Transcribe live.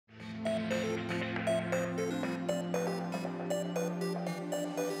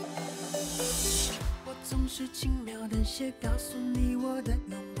是轻描淡写告诉你我的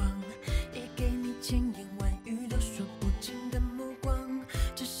愿望，也给你千言万语都说不尽的目光。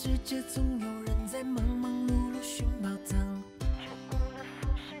这世界总有人在忙忙碌碌寻宝藏，却过了浮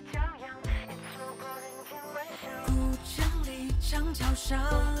世骄阳，也错过人间万象。古城里长桥上，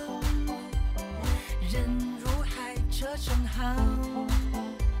人如海，车成行。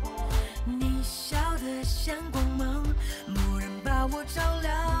你笑得像光芒，蓦然把我照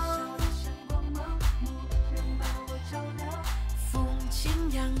亮。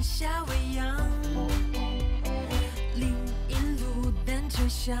 阳夏未央，另一路单车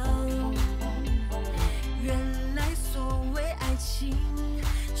厢。原来所谓爱情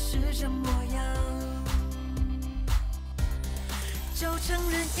是这模样。就承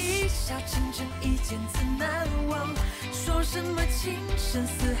认一笑倾城，一见自难忘。说什么情深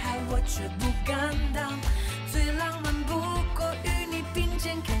似海，我却不敢当。最浪漫不过与你并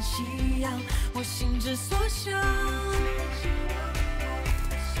肩看夕阳，我心之所向。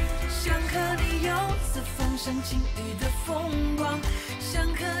 想和你游似风声轻语的风光，想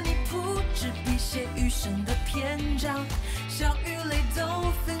和你铺纸笔写余生的篇章，笑与泪都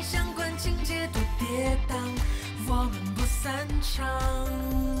分享，管情节多跌宕，我们不散场。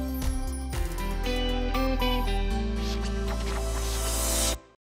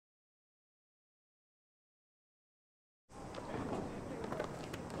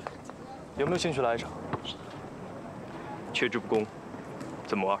有没有兴趣来一场？缺之不恭，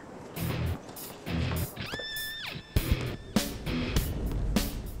怎么玩？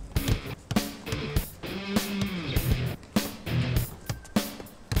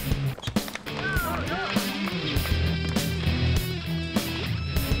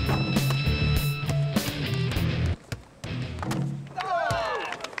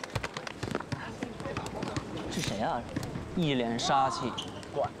 一脸杀气，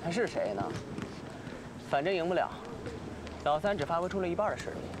管他是谁呢，反正赢不了。老三只发挥出了一半的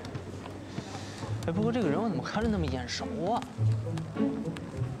实力。哎，不过这个人我怎么看着那么眼熟啊？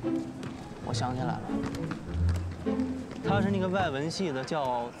我想起来了，他是那个外文系的，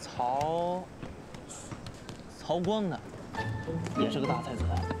叫曹光的，也是个大才子。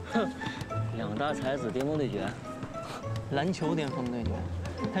哼，两大才子巅峰对决，篮球巅峰对决。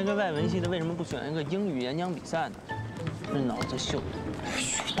他一个外文系的，为什么不选一个英语演讲比赛呢？ 这脑子秀的，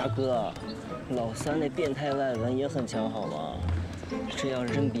大哥，老三那变态外文也很强，好吗？这要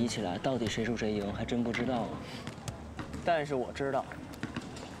是真比起来，到底谁输谁赢，还真不知道。但是我知道，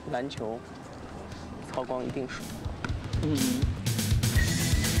篮球，曹光一定输。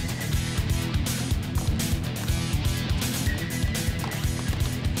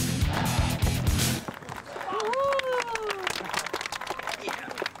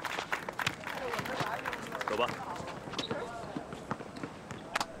走吧。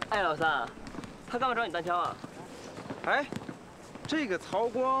 哎，老三，他干嘛找你单挑啊？哎，这个曹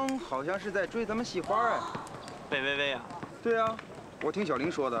光好像是在追咱们系花哎。贝微微啊？对啊，我听小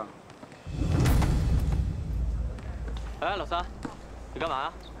玲说的。哎，老三，你干嘛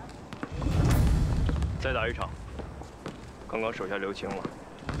呀？再打一场。刚刚手下留情了。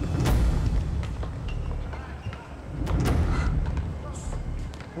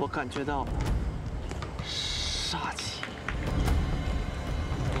我感觉到了杀气。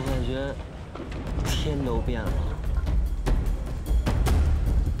 我感觉天都变了。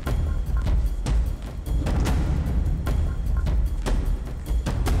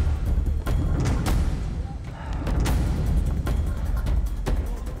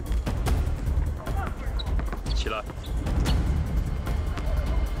起来。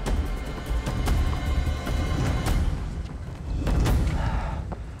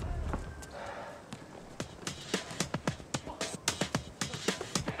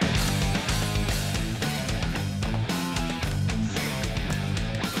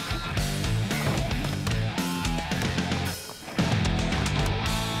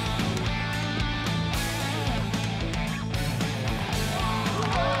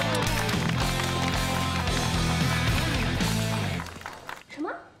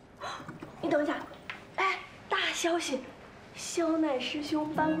消息，肖奈师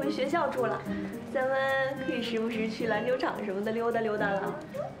兄搬回学校住了，咱们可以时不时去篮球场什么的溜达溜达了。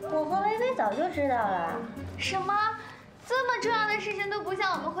我和微微早就知道了。什么？这么重要的事情都不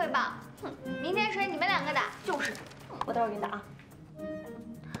向我们汇报？哼，明天谁你们两个打？就是，我待会儿给你打啊。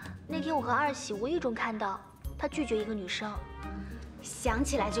那天我和二喜无意中看到他拒绝一个女生，想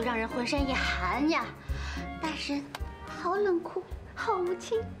起来就让人浑身一寒呀。大神，好冷酷，好无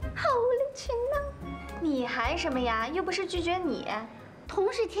情，好无理取闹。你还什么呀？又不是拒绝你。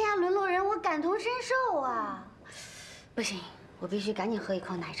同是天涯沦落人，我感同身受啊。不行，我必须赶紧喝一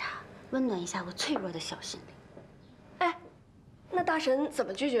口奶茶，温暖一下我脆弱的小心灵。哎，那大神怎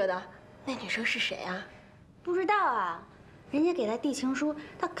么拒绝的？那女生是谁啊？不知道啊，人家给他递情书，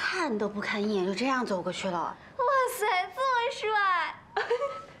他看都不看一眼，就这样走过去了。哇塞，这么帅！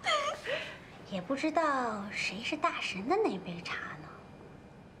也不知道谁是大神的那杯茶呢。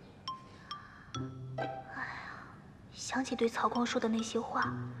哎呀，想起对曹光说的那些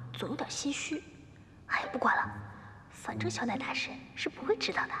话，总有点唏嘘。哎，不管了，反正小奶大神是不会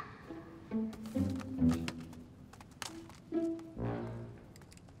知道的。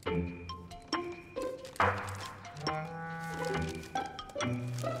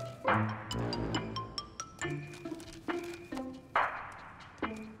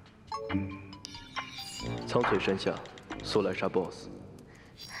苍翠山下，速来杀 BOSS。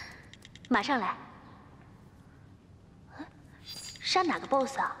马上来。杀哪个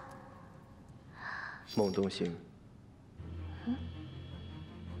BOSS 啊？孟东行。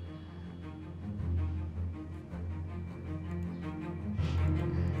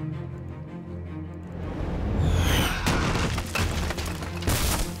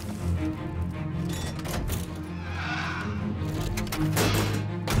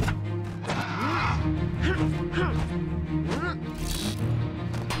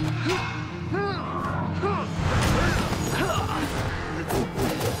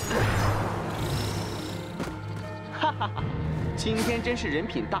今天真是人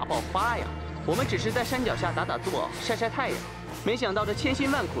品大爆发呀！我们只是在山脚下打打坐、晒晒太阳，没想到这千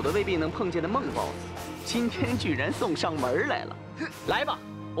辛万苦的未必能碰见的孟 boss， 今天居然送上门来了。来吧，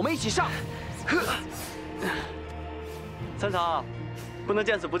我们一起上！参草，不能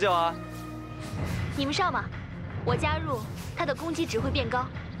见死不救啊！你们上吧，我加入，他的攻击值会变高。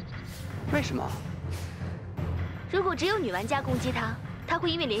为什么？如果只有女玩家攻击他，他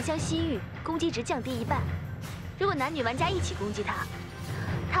会因为怜香惜玉，攻击值降低1半。如果男女玩家一起攻击他，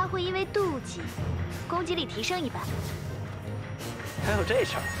他会因为妒忌，攻击力提升1半。还有这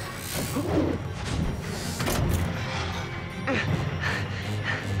事儿？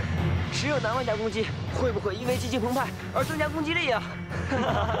只有男玩家攻击，会不会因为激情澎湃而增加攻击力呀？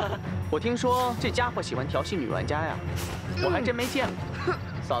我听说这家伙喜欢调戏女玩家呀，我还真没见过。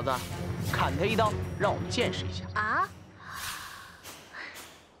嫂子，砍他一刀，让我们见识一下。啊？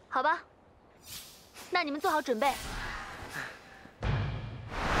好吧，那你们做好准备。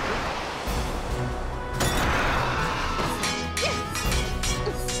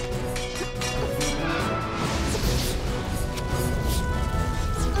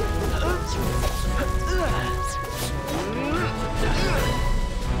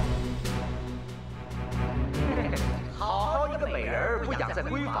好好一个美人儿，不养在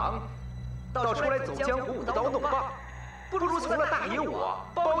闺房，倒出来走江湖舞刀弄棒，不如从了大爷我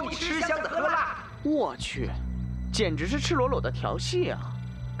包你吃香的喝辣。我去，简直是赤裸裸的调戏啊！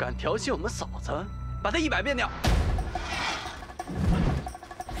敢调戏我们嫂子，把他100变掉！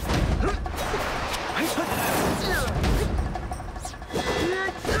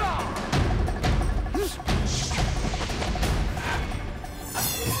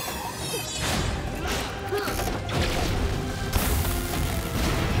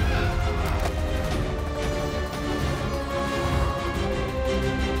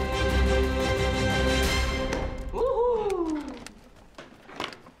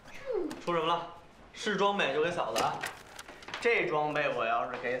出什么了？是装备就给嫂子啊！这装备我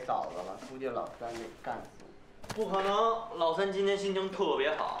要是给嫂子了，估计老三得干死我。不可能，老三今天心情特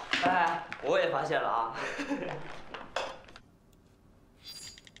别好。哎，我也发现了啊。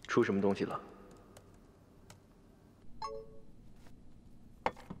出什么东西了？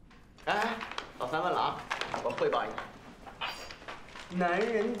哎，老三问了啊，我汇报一下。男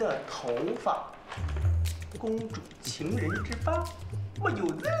人的头发，公主情人之发，没有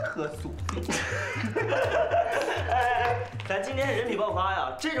任何锁定。咱今天是人品爆发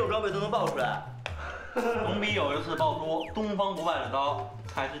呀，这种装备都能爆出来。总比有一次爆出东方不败的刀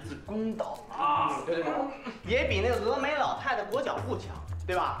还是自公道啊！对，也比那个峨眉老太太裹脚布强，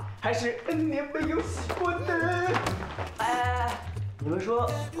对吧？还是 N 年没有洗过的。哎，你们说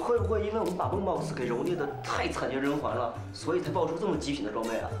会不会因为我们把孟 boss 给蹂躏的太惨绝人寰了，所以才爆出这么极品的装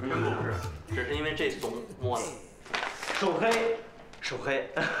备啊？真不是，只是因为这怂摸的。手黑，手黑。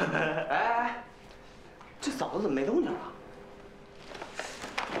哎，这嫂子怎么没动静啊？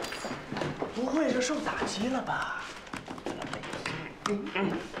不会是受打击了吧？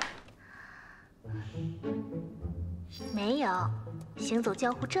没有，行走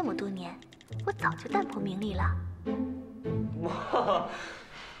江湖这么多年，我早就淡泊名利了。哇，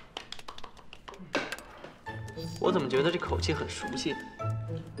我怎么觉得这口气很熟悉？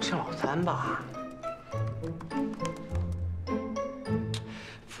这老三吧？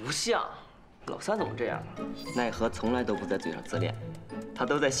不不像，老三怎么这样？奈何从来都不在嘴上自恋，他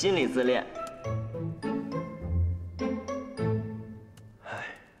都在心里自恋。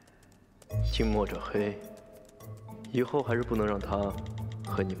唉，近墨者黑，以后还是不能让他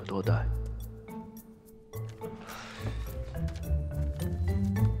和你们多待。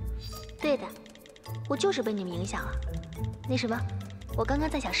对的，我就是被你们影响了。那什么，我刚刚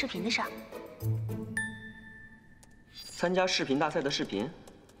在想视频的事儿。参加视频大赛的视频？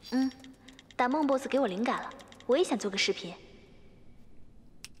大梦 boss 给我灵感了，我也想做个视频。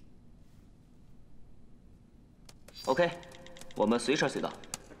OK， 我们随传随到。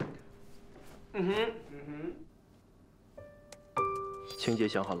情节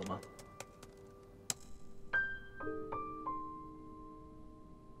想好了吗？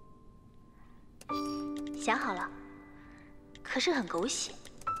想好了，可是很狗血。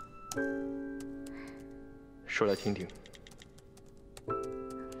说来听听。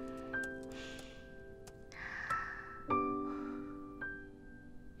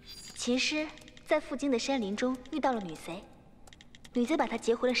琴师在附近的山林中遇到了女贼，女贼把他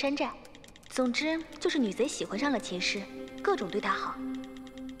劫回了山寨。总之就是女贼喜欢上了琴师，各种对他好。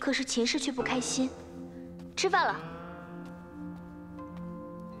可是琴师却不开心。吃饭了。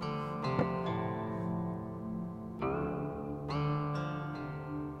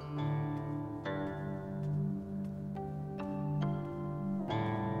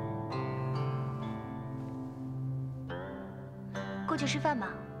过去吃饭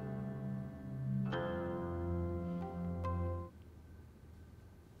吗？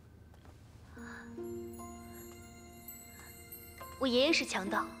我爷爷是强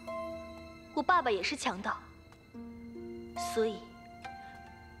盗，我爸爸也是强盗，所以，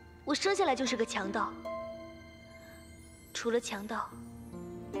我生下来就是个强盗。除了强盗，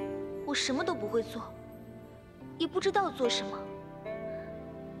我什么都不会做，也不知道做什么。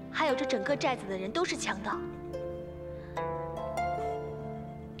还有这整个寨子的人都是强盗。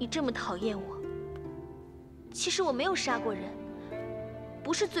你这么讨厌我，其实我没有杀过人，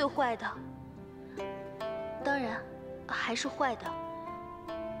不是最坏的，当然还是坏的。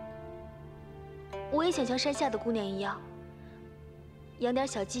我也想像山下的姑娘一样，养点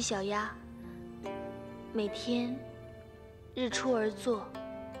小鸡小鸭，每天日出而作，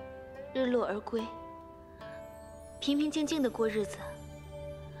日落而归，平平静静的过日子。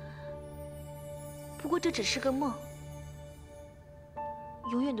不过这只是个梦。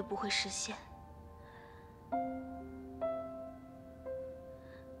永远都不会实现。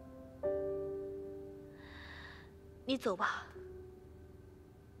你走吧，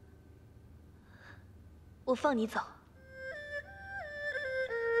我放你走。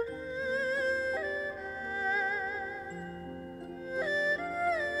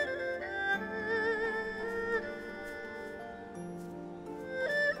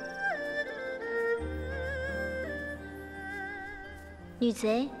女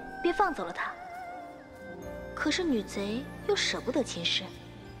贼便放走了他，可是女贼又舍不得秦师，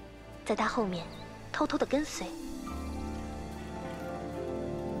在他后面偷偷的跟随。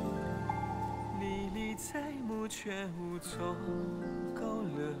历历在目却无从勾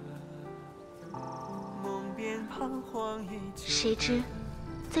勒，梦边彷徨一直。谁知，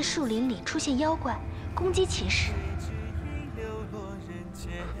在树林里出现妖怪，攻击秦师。流落人间，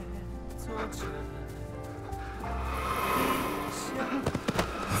作者。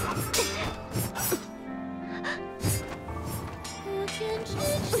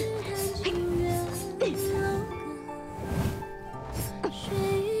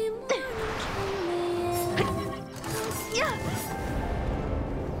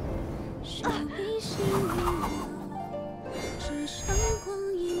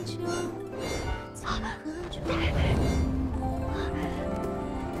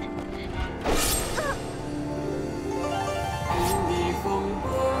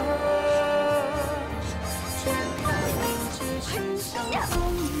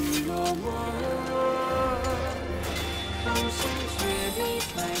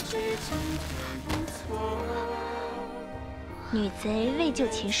女贼为救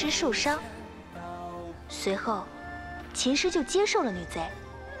秦师受伤，随后，秦师就接受了女贼，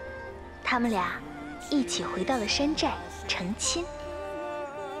他们俩一起回到了山寨成亲。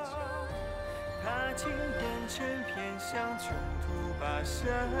踏进人尘偏向穷途跋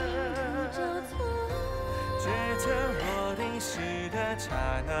涉，抉择落定时的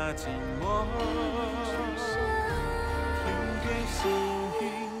刹那静默，天边星云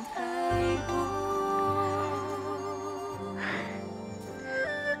太多。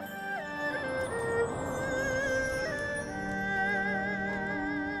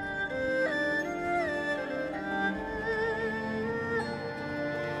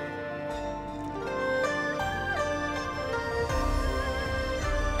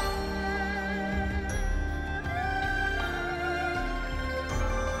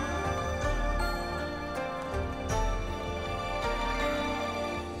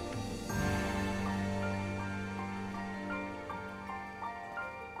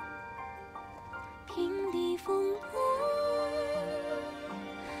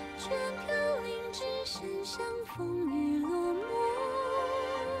却飘零，只剩下风雨落寞。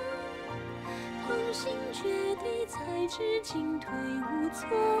痛心绝地，才知进退无措。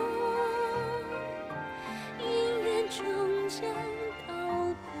姻缘终将道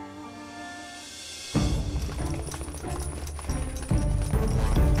破。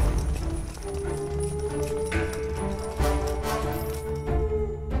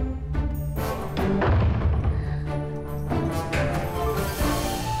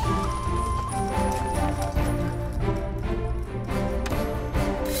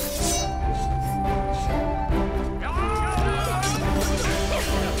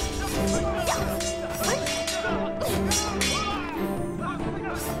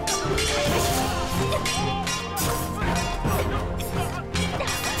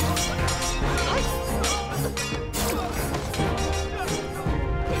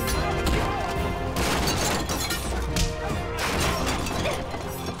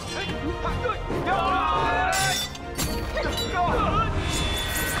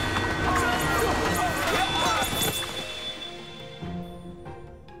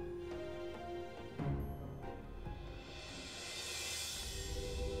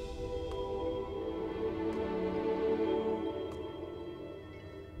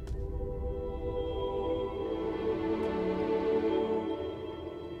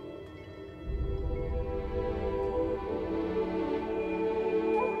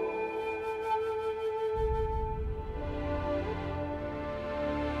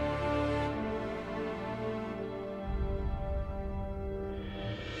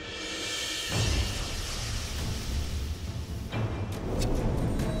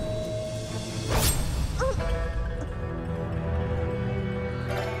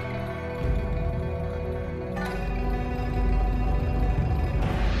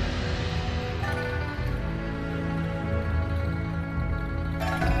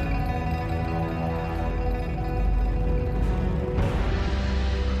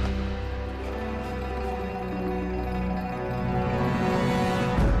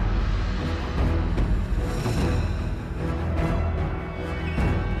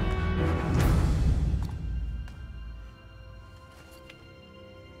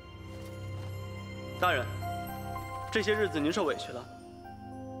大人，这些日子您受委屈了。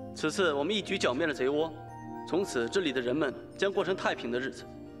此次我们一举剿灭了贼窝，从此这里的人们将过上太平的日子。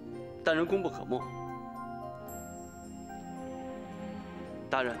大人功不可没。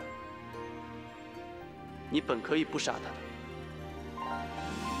大人，你本可以不杀他的。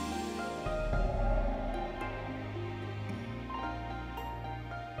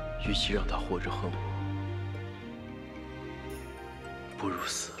与其让他活着恨我，不如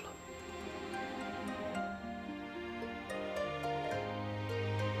死了。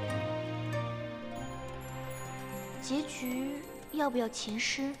结局要不要琴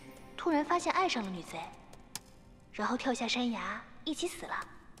师突然发现爱上了女贼，然后跳下山崖一起死了？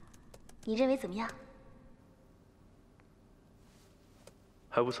你认为怎么样？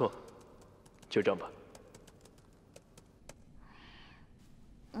还不错，就这样吧。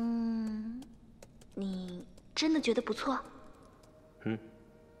你真的觉得不错？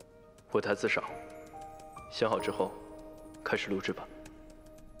我台词少，想好之后开始录制吧。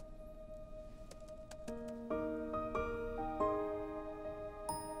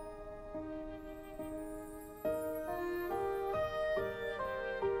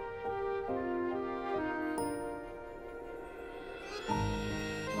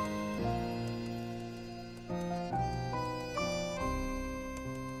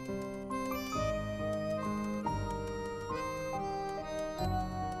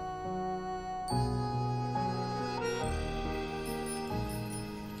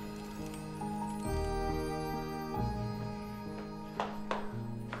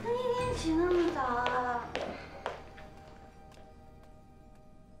起那么早啊？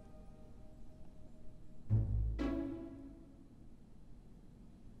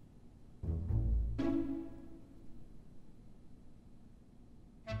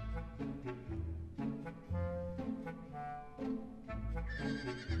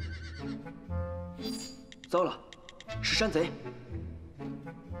糟了，是山贼！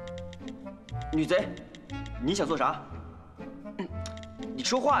女贼，你想做啥？你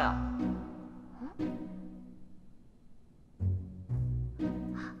说话呀！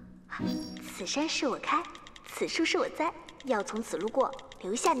此山是我开，此树是我栽，要从此路过，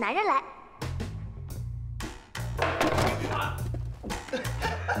留下男人来。哎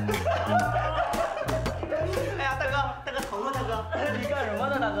呀，大哥疼吗？大哥，你干什么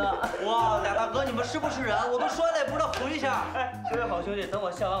呢？大哥，哇，俩大哥，你们是不是人？我都摔了也不知道扶一下。哎，兄弟好兄弟，等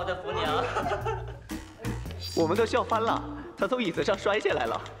我笑完我再扶你啊。我们都笑翻了，他从椅子上摔下来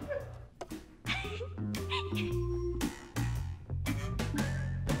了。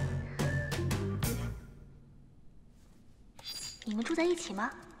住在一起吗？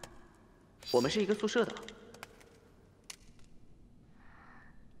我们是一个宿舍的。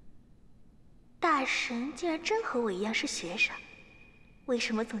大神竟然真和我一样是学生，为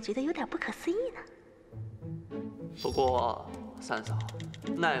什么总觉得有点不可思议呢？不过三嫂，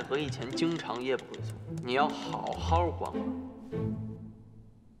奈何以前经常夜不归宿，你要好好管管。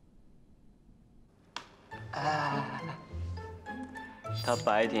他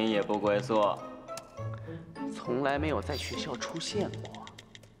白天也不归宿，从来没有在学校出现过。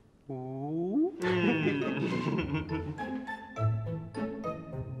哦，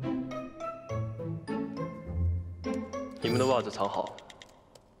你们的袜子藏好，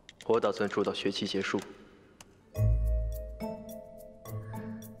我打算住到学期结束。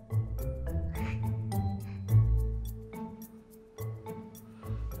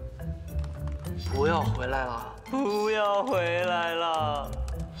不要回来了！不要回来了！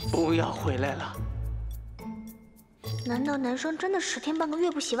不要回来了！难道男生真的10天半个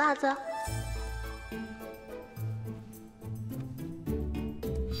月不洗袜子？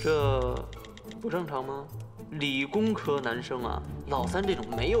这不正常吗？理工科男生啊，老三这种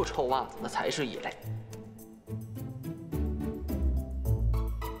没有臭袜子的才是异类。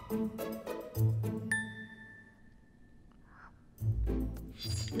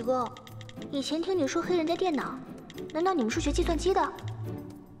宇哥，以前听你说黑人在电脑，难道你们是学计算机的？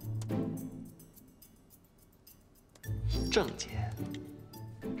郑姐，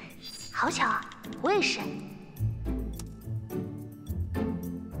好巧啊，我也是。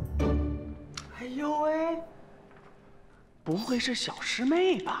哎呦喂，不会是小师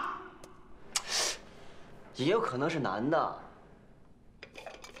妹吧？也有可能是男的。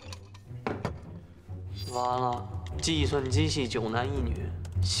完了，计算机系9男1女，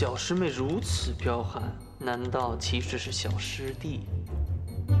小师妹如此彪悍，难道其实是小师弟？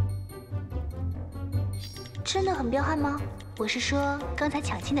真的很彪悍吗？我是说刚才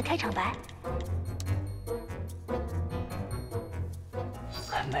抢亲的开场白。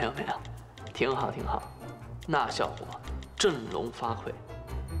没有没有，挺好挺好，那效果振聋发聩。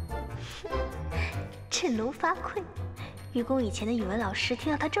振聋发聩，愚公以前的语文老师听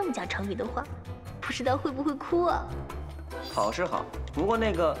到他这么讲成语的话，不知道会不会哭啊？好是好，不过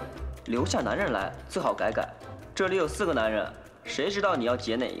那个留下男人来最好改改。这里有4个男人，谁知道你要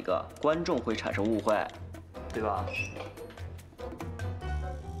截哪一个？观众会产生误会，对吧？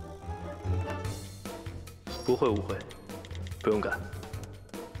不会误会，不用改。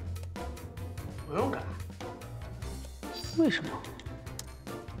不用改？为什么？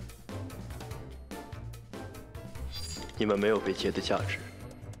你们没有被截的价值。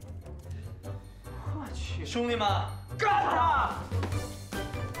我去，兄弟们，干他！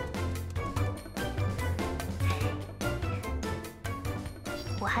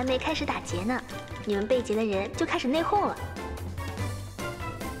我还没开始打劫呢，你们被劫的人就开始内讧了。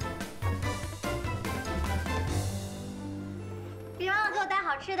别忘了给我带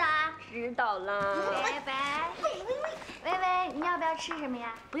好吃的啊！知道啦。拜拜。微微，你要不要吃什么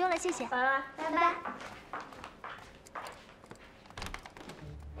呀？不用了，谢谢。拜拜。拜拜。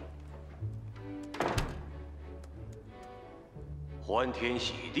欢天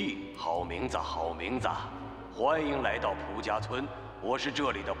喜地，好名字，好名字！欢迎来到蒲家村，我是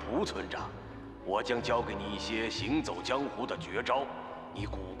这里的蒲村长。我将教给你一些行走江湖的绝招，你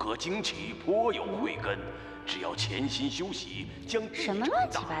骨骼惊奇，颇有慧根。只要潜心修习，将什么乱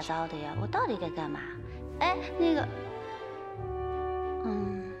七八糟的呀？我到底该干嘛？哎，那个，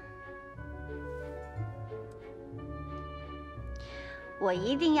我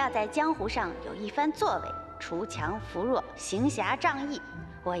一定要在江湖上有一番作为，锄强扶弱，行侠仗义。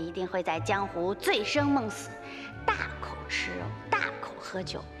我一定会在江湖醉生梦死，大口吃肉，大口喝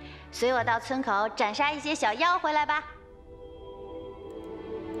酒。随我到村口斩杀一些小妖回来吧。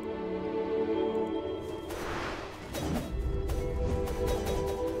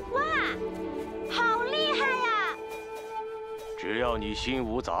哇，好厉害呀！只要你心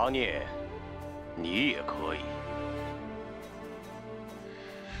无杂念，你也可以。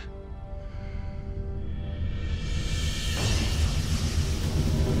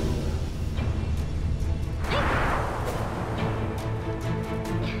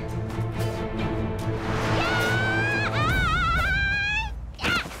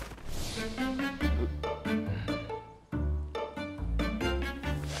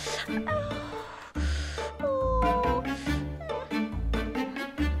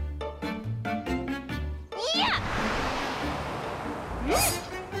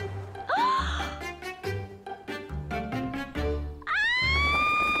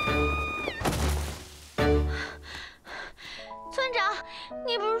村长，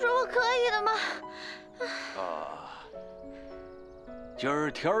你不是说我可以的吗？今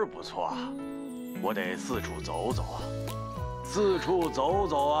儿天儿不错啊，我得四处走走啊，四处走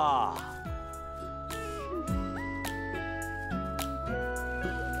走啊。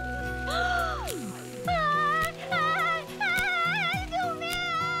救命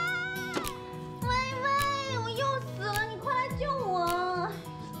啊！微微，我又死了，你快来救我！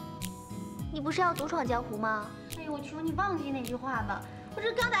你不是要独闯江湖吗？哎呦，我求你忘记那句话吧，我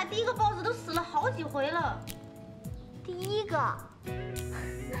这刚打第一个 BOSS 都死了好几回了。第一个。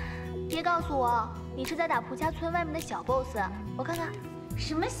别告诉我你是在打蒲家村外面的小 boss， 我看看。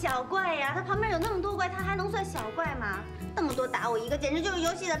什么小怪呀？他旁边有那么多怪，他还能算小怪吗？那么多打我一个，简直就是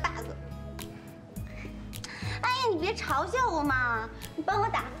游戏的 bug。哎呀，你别嘲笑我嘛！你帮我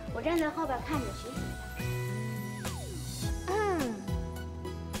打，我站在后边看着学习。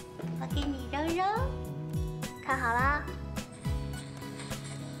我给你揉揉，看好啦。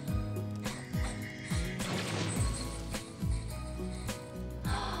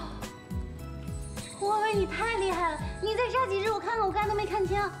微微，你太厉害了！你再杀几只，我看看，我刚才都没看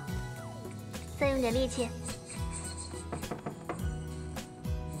清。再用点力气。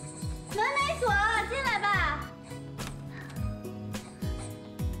门没锁，进来吧。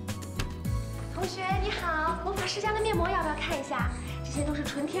同学你好，魔法师家的面膜要不要看一下？这些都是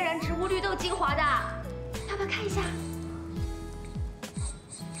纯天然植物绿豆精华的，要不要看一下？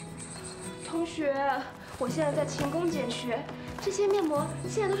同学，我现在在勤工俭学，这些面膜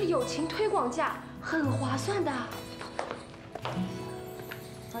现在都是友情推广价，很划算的。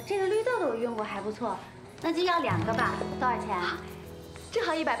哦，这个绿豆豆我用过，还不错，那就要2个吧。多少钱啊？正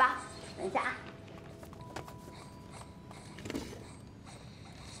好180。等一下啊。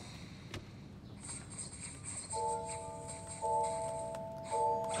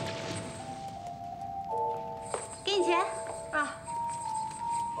给你钱啊，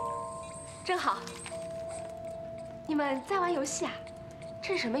正好。你们在玩游戏啊？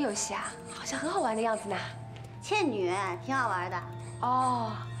这是什么游戏啊？好像很好玩的样子呢。倩女，挺好玩的。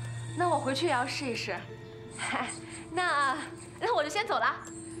哦，那我回去也要试一试。那我就先走了。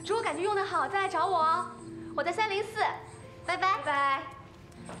如果感觉用得好，再来找我哦。我在304。拜拜。拜拜。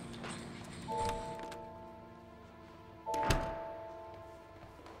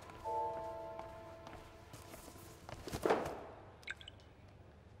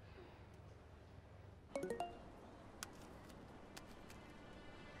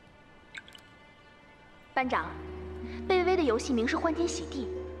班长，贝微微的游戏名是欢天喜地，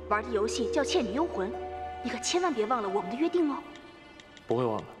玩的游戏叫《倩女幽魂》，你可千万别忘了我们的约定哦。不会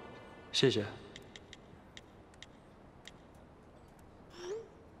忘了，谢谢。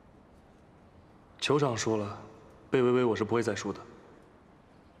酋长说了，贝微微我是不会再输的。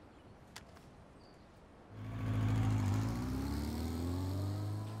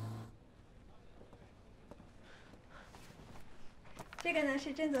这个呢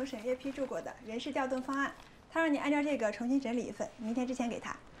是甄总审阅批注过的人事调动方案，他让你按照这个重新整理一份，明天之前给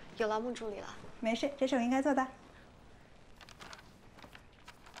他。有劳孟助理了。没事，这是我应该做的。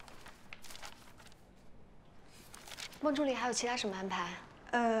孟助理还有其他什么安排？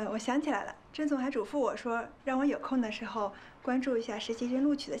我想起来了，甄总还嘱咐我说，让我有空的时候关注一下实习生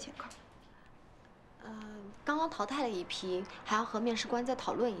录取的情况。刚刚淘汰了一批，还要和面试官再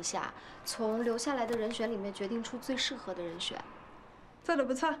讨论一下，从留下来的人选里面决定出最适合的人选。做得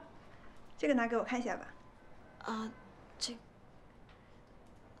不错，这个拿给我看一下吧。这。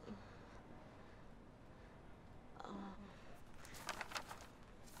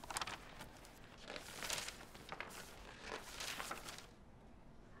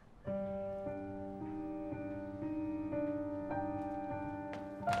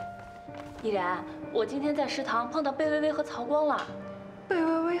依然，我今天在食堂碰到贝微微和曹光了。贝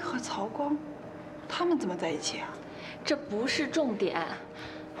微微和曹光，他们怎么在一起啊？这不是重点，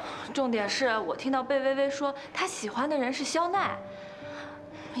重点是我听到贝微微说她喜欢的人是肖奈。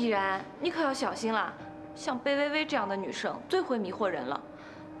依然，你可要小心了，像贝微微这样的女生最会迷惑人了，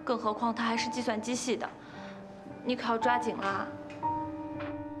更何况她还是计算机系的，你可要抓紧啦。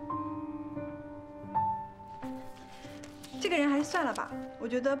这个人还是算了吧，我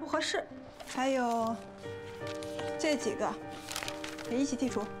觉得不合适。还有这几个也一起剔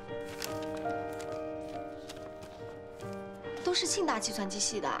除。都是庆大计算机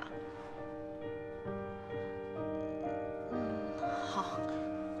系的。好。好。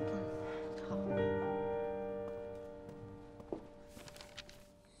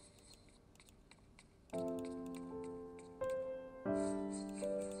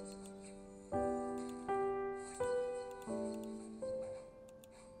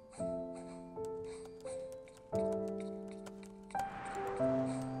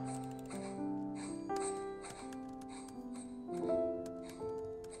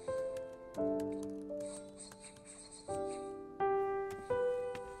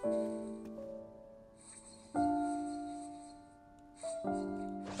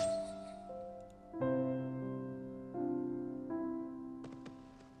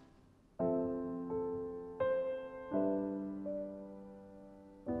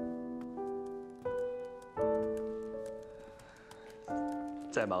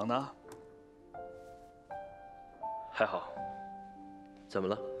在忙呢？还好。怎么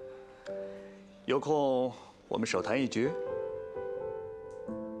了？有空我们手谈一局。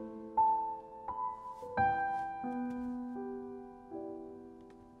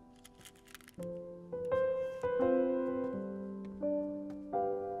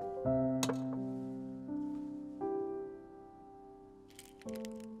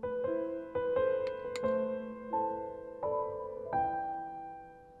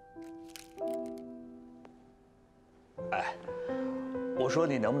我说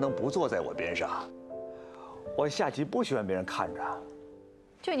你能不能不坐在我边上？我下棋不喜欢别人看着。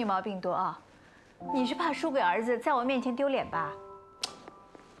就你毛病多啊！你是怕输给儿子，在我面前丢脸吧？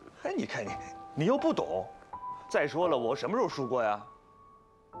哎，你看你又不懂。再说了，我什么时候输过呀？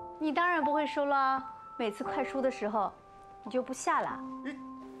你当然不会输了，每次快输的时候，你就不下了。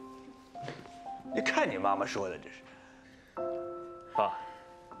你看你妈妈说的，这是。爸，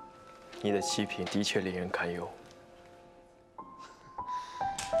你的棋品的确令人堪忧。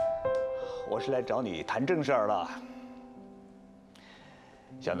我是来找你谈正事儿了。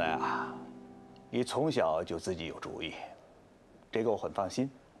小奈啊，你从小就自己有主意，这个我很放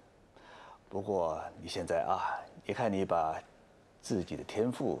心。不过你现在啊，你看你把自己的天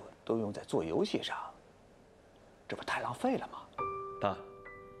赋都用在做游戏上，这不太浪费了吗？爸，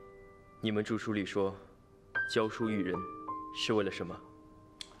你们著书里说，教书育人是为了什么？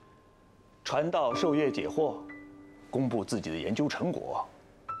传道授业解惑，公布自己的研究成果。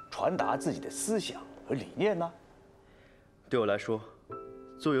传达自己的思想和理念呢？对我来说，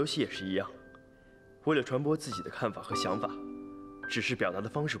做游戏也是一样，为了传播自己的看法和想法，只是表达的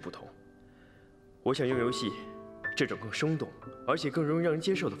方式不同。我想用游戏这种更生动，而且更容易让人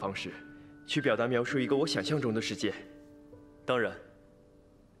接受的方式，去表达描述一个我想象中的世界。当然，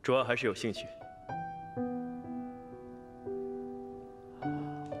主要还是有兴趣。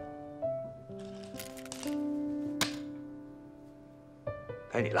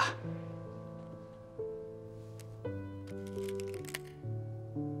该你了。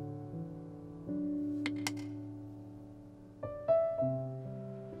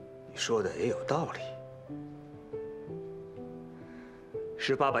你说的也有道理，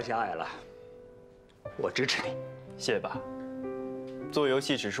是爸爸狭隘了，我支持你。谢谢爸。做游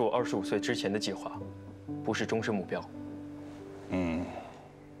戏只是我25岁之前的计划，不是终身目标。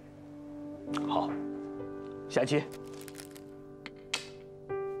好，下棋。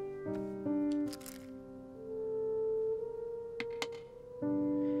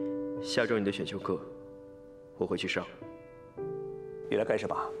下周你的选修课，我会去上。你来干什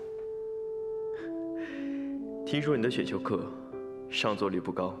么？听说你的选修课上座率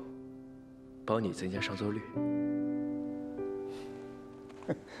不高，帮你增加上座率。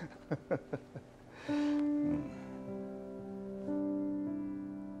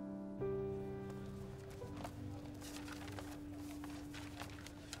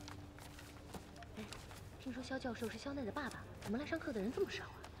听说肖教授是肖奈的爸爸，怎么来上课的人这么少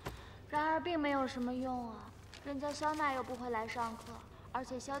啊？然而并没有什么用啊，人家肖奈又不会来上课，而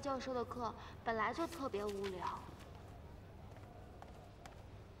且肖教授的课本来就特别无聊。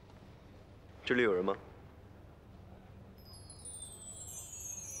这里有人吗？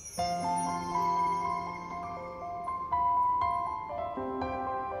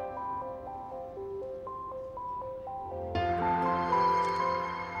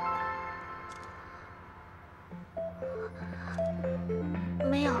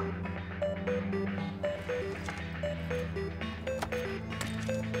没有。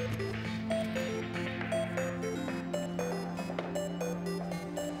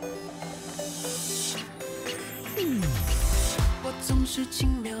我总是轻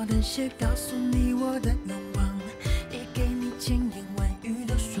描淡写告诉你我的愿望，也给你千言万语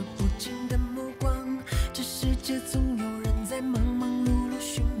都说不尽的目光。这世界总有人在忙忙碌碌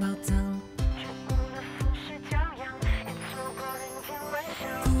寻宝藏，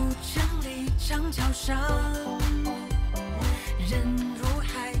古城里长桥上，人如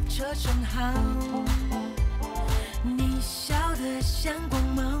海车成行。你笑得像光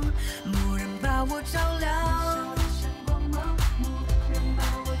芒，蓦然把我照亮。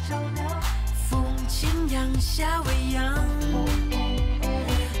风轻扬夏未央，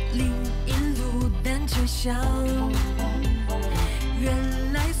林荫路单车响。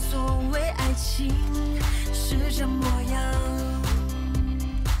原来所谓爱情是这模样。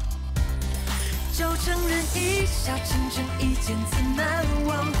就承认一笑倾城，一见自难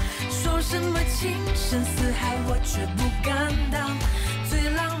忘。说什么情深似海，我却不敢当。最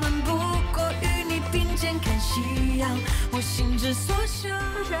浪漫不过与你并肩看夕阳，我心之所向。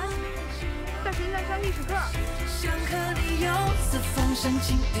是谁？大型原声历史课。想和你游四风神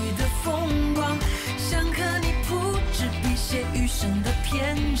晴雨的风光，想和你铺纸笔写余生的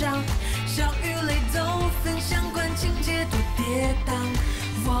篇章，笑与泪都分享，管情节多跌宕，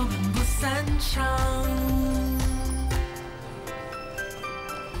我们不散场。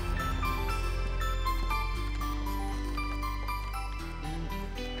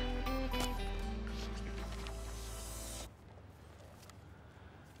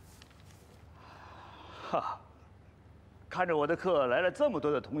哈，看着我的课来了这么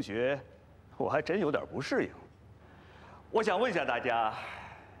多的同学，我还真有点不适应。我想问一下大家，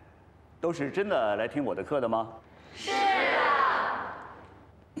都是真的来听我的课的吗？是啊。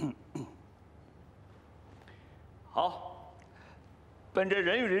好，本着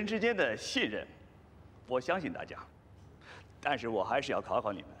人与人之间的信任，我相信大家，但是我还是要考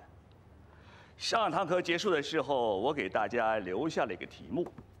考你们。上堂课结束的时候，我给大家留下了一个题目。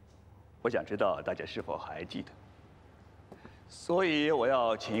我想知道大家是否还记得，所以我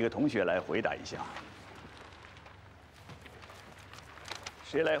要请一个同学来回答一下。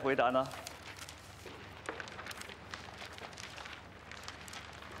谁来回答呢？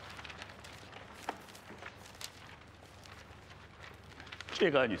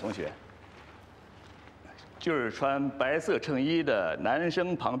这个女同学，就是穿白色衬衣的男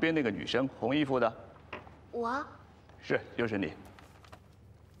生旁边那个女生，红衣服的。我。是，就是你。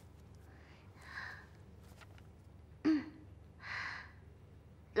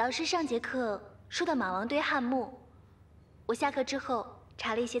老师上节课说到马王堆汉墓，我下课之后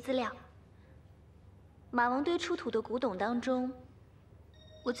查了一些资料。马王堆出土的古董当中，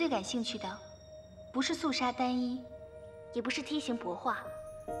我最感兴趣的不是素纱单衣，也不是梯形帛画，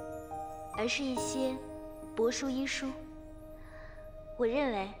而是一些帛书医书。我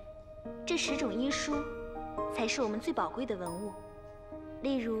认为这10种医书才是我们最宝贵的文物。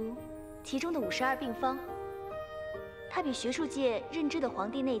例如其中的52病方，它比学术界认知的《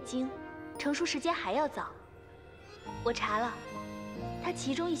黄帝内经》成书时间还要早。我查了，它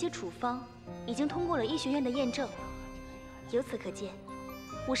其中一些处方已经通过了医学院的验证。由此可见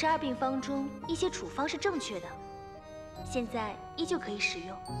，52病方中一些处方是正确的，现在依旧可以使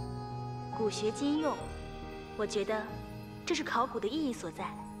用。古学今用，我觉得这是考古的意义所在。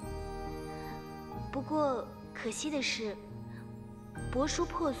不过可惜的是，帛书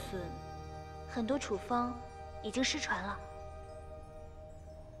破损，很多处方已经失传了。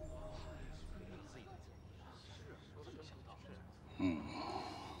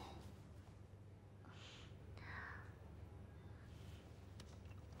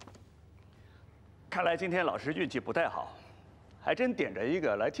看来今天老师运气不太好，还真点着一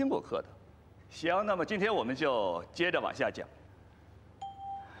个来听过课的。行，那么今天我们就接着往下讲。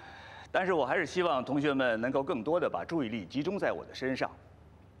但是我还是希望同学们能够更多的把注意力集中在我的身上。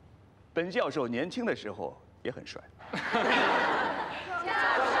本教授年轻的时候也很帅。教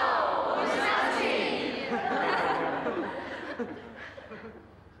授，我相信。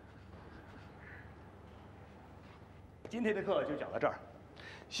今天的课就讲到这儿，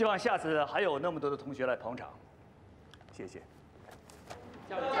希望下次还有那么多的同学来捧场，谢谢。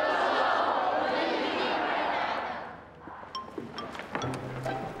教授，我们一定会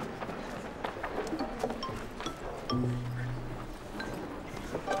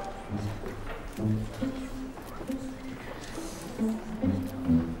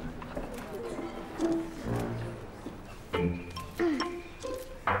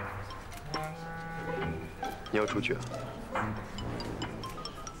你要出去啊？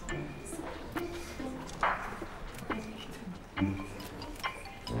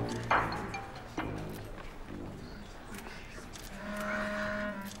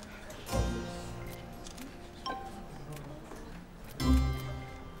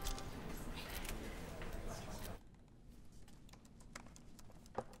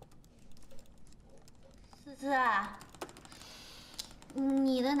思思啊，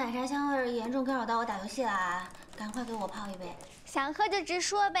你的奶茶香味严重干扰到我打游戏了啊！赶快给我泡一杯。想喝就直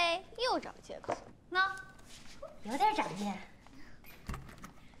说呗，又找借口。喏，有点长进。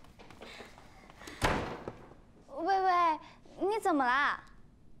微微，你怎么啦？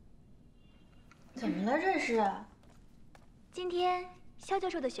怎么了这是？今天肖教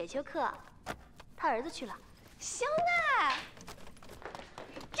授的选修课，他儿子去了。肖奈，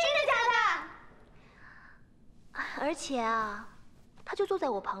真的假的？而且啊，他就坐在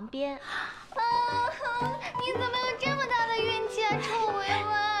我旁边。你怎么有这么大的运气啊，臭维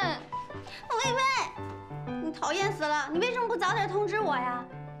维！维维，你讨厌死了！你为什么不早点通知我呀？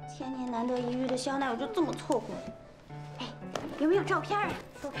千年难得一遇的肖奈，我就这么错过。哎，有没有照片啊？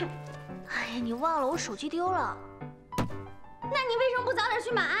给我看。哎呀，你忘了我手机丢了。那你为什么不早点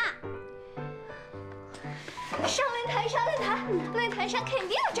去买？上论坛，上论坛，论坛上肯定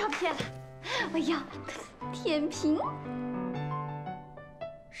有照片了。我要舔屏。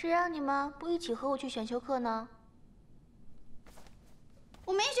谁让你们不一起和我去选修课呢？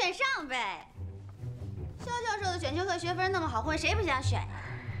我没选上呗。肖教授的选修课学分那么好混，谁不想选呀？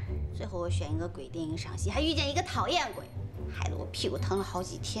最后我选一个鬼电影赏析，还遇见一个讨厌鬼，害得我屁股疼了好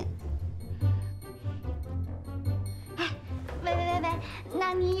几天。喂，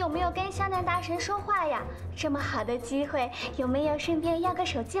那你有没有跟香奈大神说话呀？这么好的机会，有没有顺便要个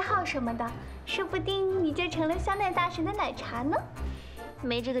手机号什么的？说不定你就成了香奈大神的奶茶呢。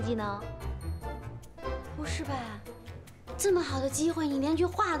没这个技能。不是吧？这么好的机会，你连句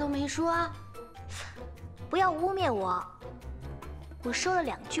话都没说。不要污蔑我，我说了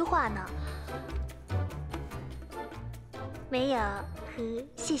2句话呢。没有和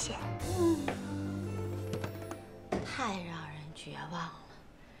谢谢。太让人绝望了！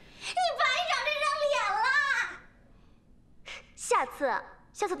你白长这张脸了。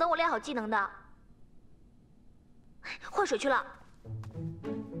下次等我练好技能的。换水去了。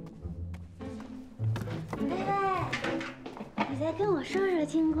薇薇，你再跟我说说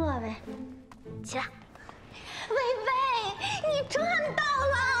经过呗。起来。薇薇，你赚到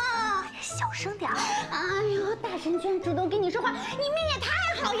了！小声点。哎呦，大神居然主动跟你说话，你命也太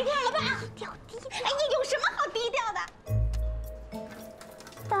好一点了吧？低调。哎呀，有什么好低调的？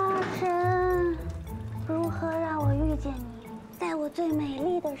大神，如何让我遇见你，在我最美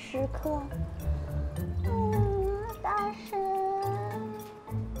丽的时刻？大神，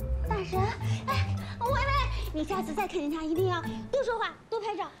哎，薇薇，你下次再看见他一定要多说话，多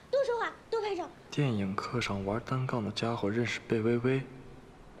拍照，多说话，多拍照。电影课上玩单杠的家伙认识贝微微。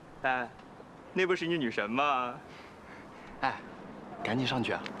哎，那不是你女神吗？哎，赶紧上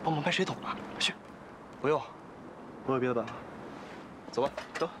去啊，帮忙拍水桶啊！去。不用，我有别的办法。走吧，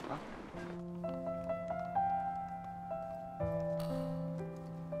走啊。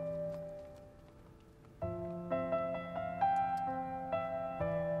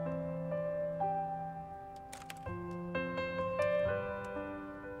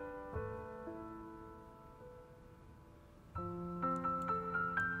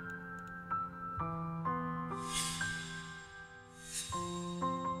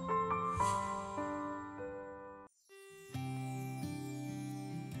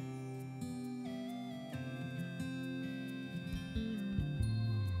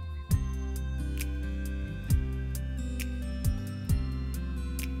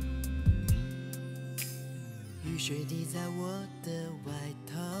雨水滴在我的外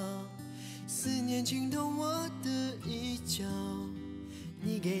套，思念浸透我的衣角。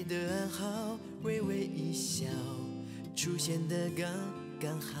你给的暗号，微微一笑，出现的刚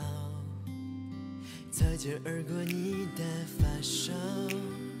刚好。擦肩而过你的发梢，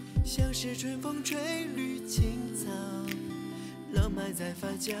像是春风吹绿青草。浪漫在发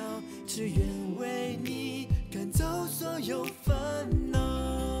酵，只愿为你赶走所有烦恼。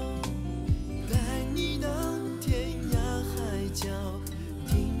带你到天涯海角，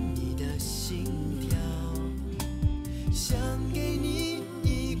听你的心跳，想给你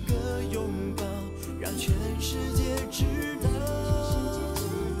一个拥抱，让全世界知道。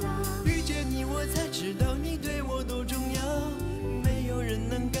遇见你我才知道你对我多重要，没有人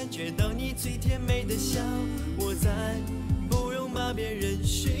能感觉到你最甜美的笑。我再不用把别人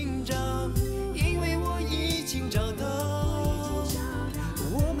寻找，因为我已经找到。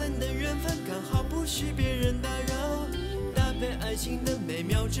我们的缘分刚好不许别人打扰，搭配爱情的美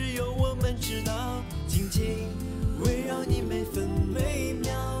妙只有我们知道。紧紧围绕你每分每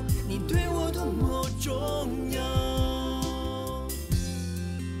秒，你对我多么重要。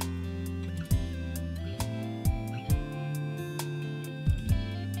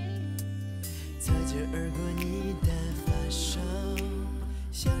擦肩而过你的发梢，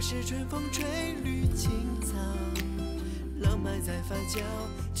像是春风吹绿青草。浪漫在发酵，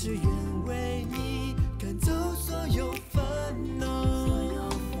只愿为你赶走所有烦恼。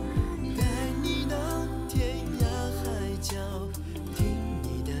带你到天涯海角，听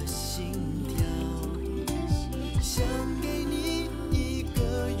你的心跳，想给你一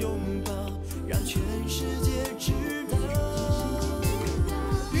个拥抱，让全世界知道。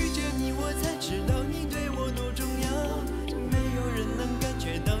遇见你我才知道你对我多重要，没有人能感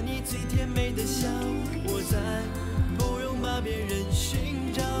觉到你最甜美的笑。我在把别人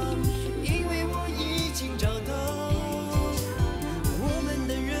寻找，因为我已经找到。我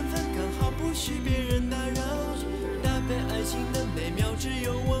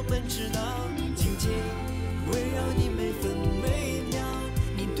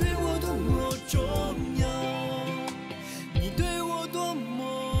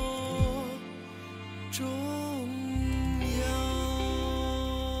中。